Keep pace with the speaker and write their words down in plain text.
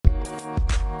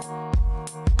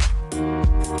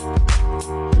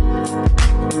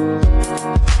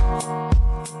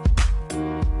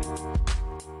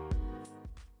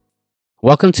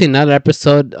Welcome to another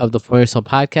episode of the For Your Soul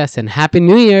podcast and Happy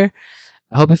New Year.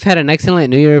 I hope you've had an excellent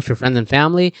New Year with your friends and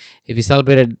family. If you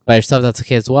celebrated by yourself, that's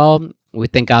okay as well. We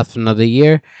thank God for another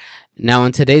year. Now,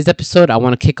 in today's episode, I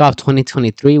want to kick off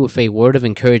 2023 with a word of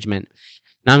encouragement.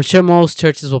 Now, I'm sure most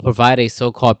churches will provide a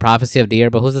so called prophecy of the year,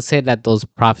 but who's to say that those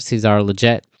prophecies are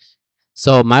legit?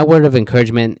 So, my word of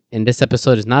encouragement in this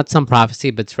episode is not some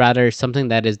prophecy, but it's rather something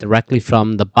that is directly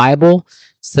from the Bible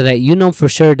so that you know for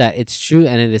sure that it's true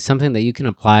and it is something that you can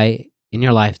apply in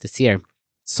your life this year.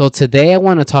 So, today I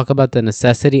want to talk about the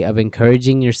necessity of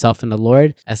encouraging yourself in the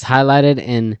Lord as highlighted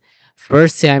in 1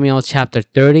 Samuel chapter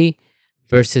 30,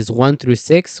 verses 1 through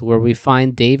 6, where we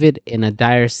find David in a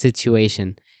dire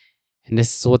situation. And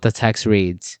this is what the text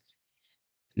reads.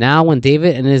 Now, when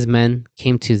David and his men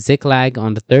came to Ziklag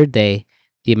on the third day,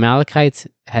 the Amalekites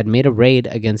had made a raid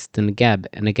against the Negeb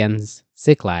and against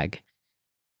Ziklag.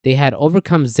 They had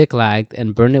overcome Ziklag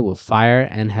and burned it with fire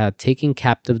and had taken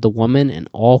captive the woman and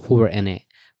all who were in it,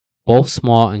 both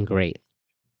small and great.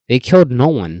 They killed no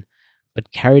one,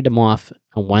 but carried them off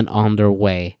and went on their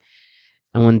way.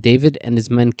 And when David and his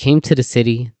men came to the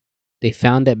city, they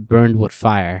found it burned with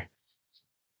fire,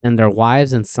 and their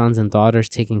wives and sons and daughters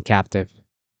taken captive.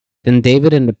 Then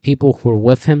David and the people who were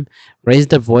with him raised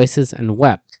their voices and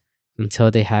wept until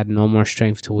they had no more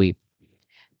strength to weep.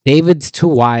 David's two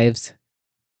wives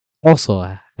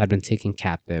also had been taken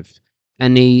captive,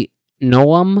 and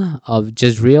Noam of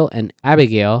Jezreel and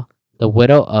Abigail, the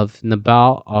widow of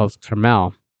Nabal of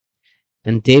Carmel.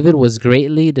 And David was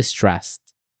greatly distressed,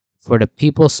 for the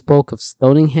people spoke of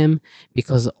stoning him,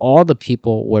 because all the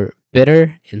people were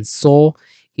bitter in soul,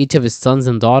 each of his sons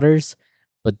and daughters.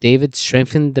 But David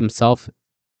strengthened himself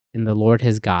in the Lord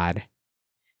his God.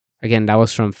 Again, that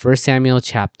was from 1 Samuel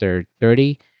chapter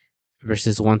 30,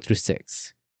 verses 1 through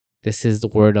 6. This is the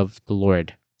word of the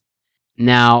Lord.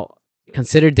 Now,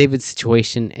 consider David's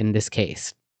situation in this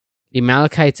case. The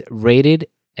Amalekites raided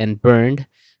and burned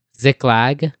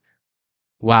Ziklag,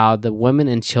 while the women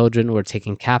and children were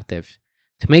taken captive.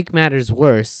 To make matters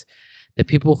worse, the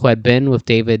people who had been with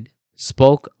David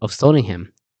spoke of stoning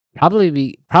him. Probably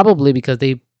because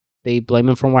they blame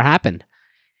him for what happened.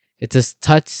 It's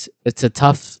a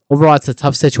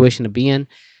tough situation to be in,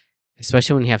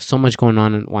 especially when you have so much going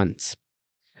on at once.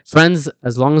 Friends,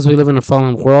 as long as we live in a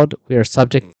fallen world, we are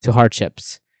subject to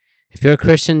hardships. If you're a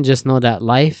Christian, just know that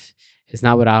life is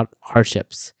not without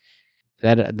hardships.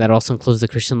 That also includes the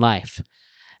Christian life.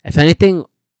 If anything,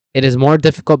 it is more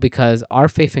difficult because our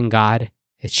faith in God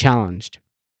is challenged.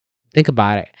 Think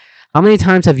about it. How many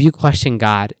times have you questioned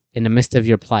God in the midst of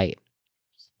your plight?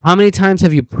 How many times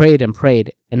have you prayed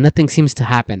and nothing seems to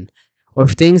happen, or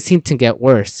if things seem to get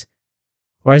worse,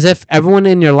 or as if everyone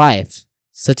in your life,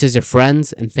 such as your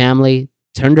friends and family,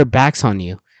 turned their backs on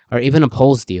you or even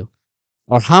opposed you?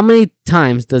 Or how many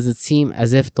times does it seem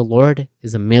as if the Lord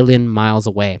is a million miles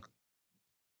away?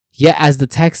 Yet, as the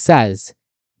text says,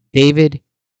 David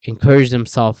encouraged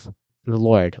himself in the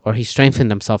Lord, or he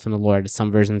strengthened himself in the Lord, as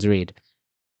some versions read.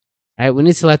 Right? We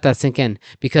need to let that sink in,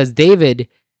 because David,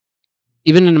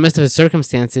 even in the midst of his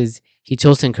circumstances, he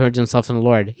chose to encourage himself in the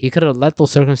Lord. He could have let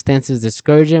those circumstances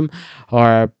discourage him,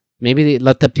 or maybe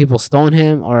let the people stone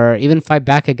him, or even fight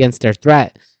back against their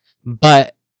threat.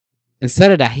 But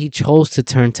instead of that, he chose to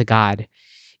turn to God,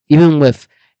 even in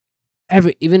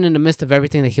the midst of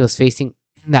everything that he was facing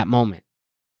in that moment.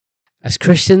 As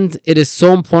Christians, it is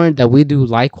so important that we do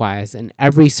likewise in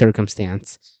every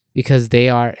circumstance, because they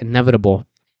are inevitable.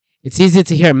 It's easy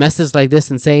to hear a message like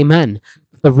this and say amen.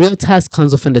 The real test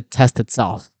comes within the test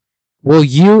itself. Will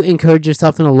you encourage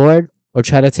yourself in the Lord, or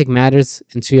try to take matters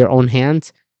into your own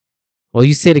hands? Will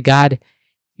you say to God,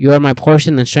 you are my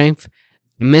portion and strength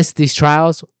amidst these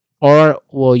trials? Or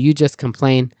will you just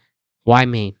complain, why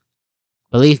me?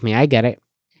 Believe me, I get it.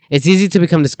 It's easy to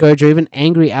become discouraged or even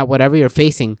angry at whatever you're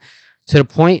facing, to the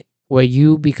point where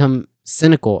you become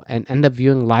cynical and end up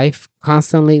viewing life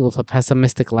constantly with a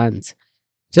pessimistic lens.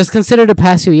 Just consider the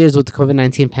past few years with the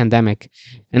COVID-19 pandemic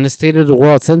and the state of the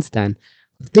world since then.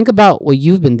 Think about what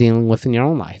you've been dealing with in your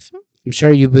own life. I'm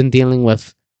sure you've been dealing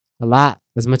with a lot,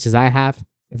 as much as I have,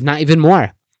 if not even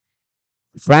more.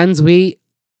 Friends, we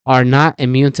are not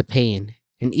immune to pain.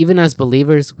 And even as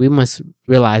believers, we must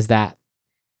realize that.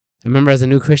 I remember as a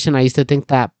new Christian, I used to think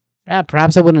that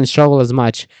perhaps I wouldn't struggle as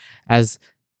much as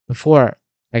before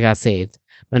I got saved.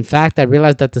 But in fact, I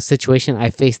realized that the situation I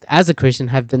faced as a Christian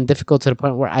have been difficult to the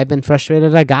point where I've been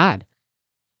frustrated at God.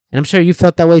 And I'm sure you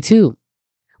felt that way too,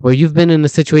 where you've been in a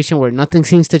situation where nothing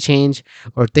seems to change,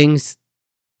 or things,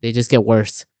 they just get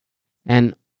worse.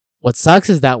 And what sucks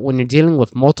is that when you're dealing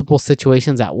with multiple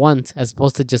situations at once, as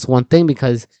opposed to just one thing,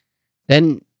 because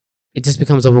then it just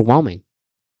becomes overwhelming.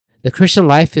 The Christian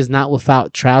life is not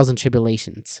without trials and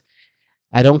tribulations.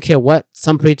 I don't care what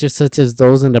some preachers, such as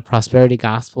those in the prosperity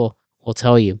gospel, will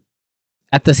tell you.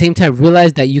 At the same time,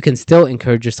 realize that you can still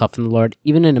encourage yourself in the Lord,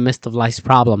 even in the midst of life's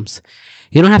problems.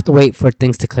 You don't have to wait for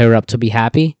things to clear up to be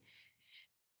happy.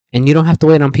 And you don't have to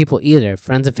wait on people either,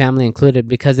 friends and family included,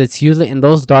 because it's usually in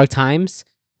those dark times,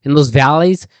 in those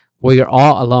valleys, where you're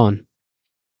all alone.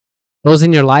 Those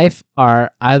in your life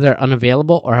are either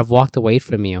unavailable or have walked away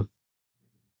from you.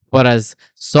 But as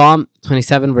Psalm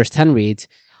 27, verse 10 reads,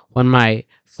 when my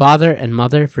father and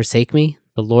mother forsake me,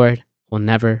 the Lord will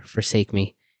never forsake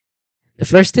me. The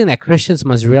first thing that Christians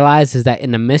must realize is that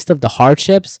in the midst of the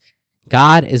hardships,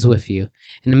 God is with you.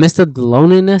 In the midst of the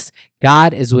loneliness,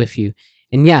 God is with you.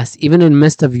 And yes, even in the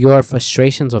midst of your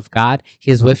frustrations with God,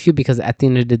 He is with you, because at the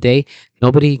end of the day,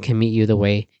 nobody can meet you the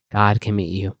way God can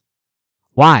meet you.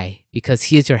 Why? Because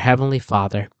He is your Heavenly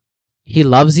Father. He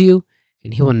loves you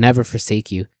and He will never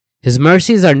forsake you. His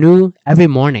mercies are new every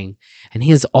morning, and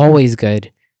He is always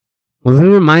good. When we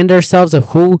remind ourselves of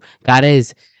who God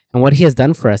is and what He has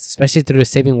done for us, especially through the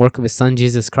saving work of His Son,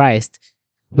 Jesus Christ,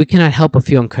 we cannot help but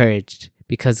feel encouraged,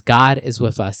 because God is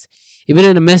with us. Even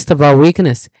in the midst of our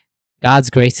weakness, God's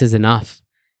grace is enough.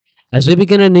 As we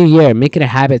begin a new year, make it a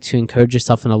habit to encourage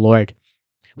yourself in the Lord.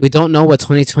 We don't know what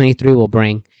 2023 will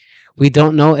bring. We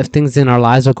don't know if things in our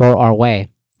lives will go our way.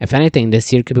 If anything,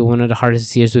 this year could be one of the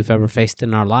hardest years we've ever faced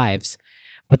in our lives.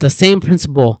 But the same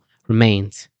principle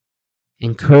remains.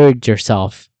 Encourage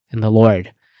yourself in the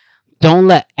Lord. Don't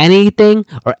let anything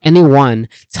or anyone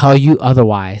tell you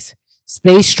otherwise.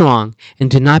 Stay strong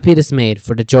and do not be dismayed,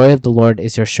 for the joy of the Lord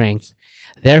is your strength.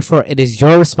 Therefore, it is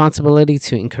your responsibility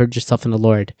to encourage yourself in the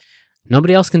Lord.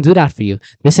 Nobody else can do that for you.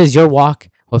 This is your walk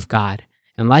with God.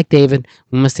 And like David,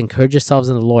 we must encourage ourselves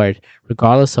in the Lord,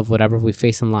 regardless of whatever we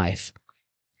face in life.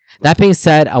 That being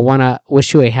said, I want to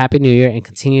wish you a happy new year and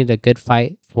continue the good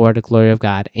fight for the glory of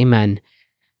God. Amen.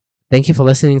 Thank you for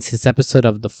listening to this episode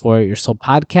of the For Your Soul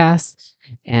podcast.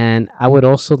 And I would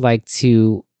also like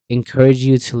to encourage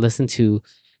you to listen to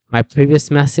my previous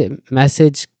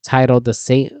message titled The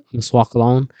Saint Must Walk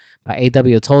Alone by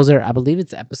A.W. Tozer. I believe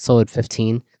it's episode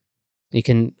 15. You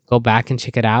can go back and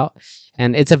check it out.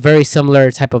 And it's a very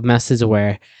similar type of message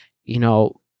where,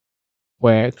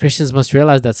 where Christians must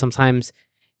realize that sometimes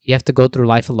you have to go through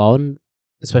life alone,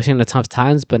 especially in the tough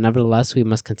times, but nevertheless, we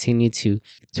must continue to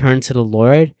turn to the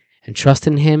Lord and trust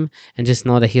in Him and just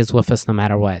know that He is with us no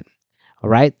matter what. All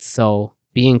right? So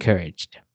be encouraged.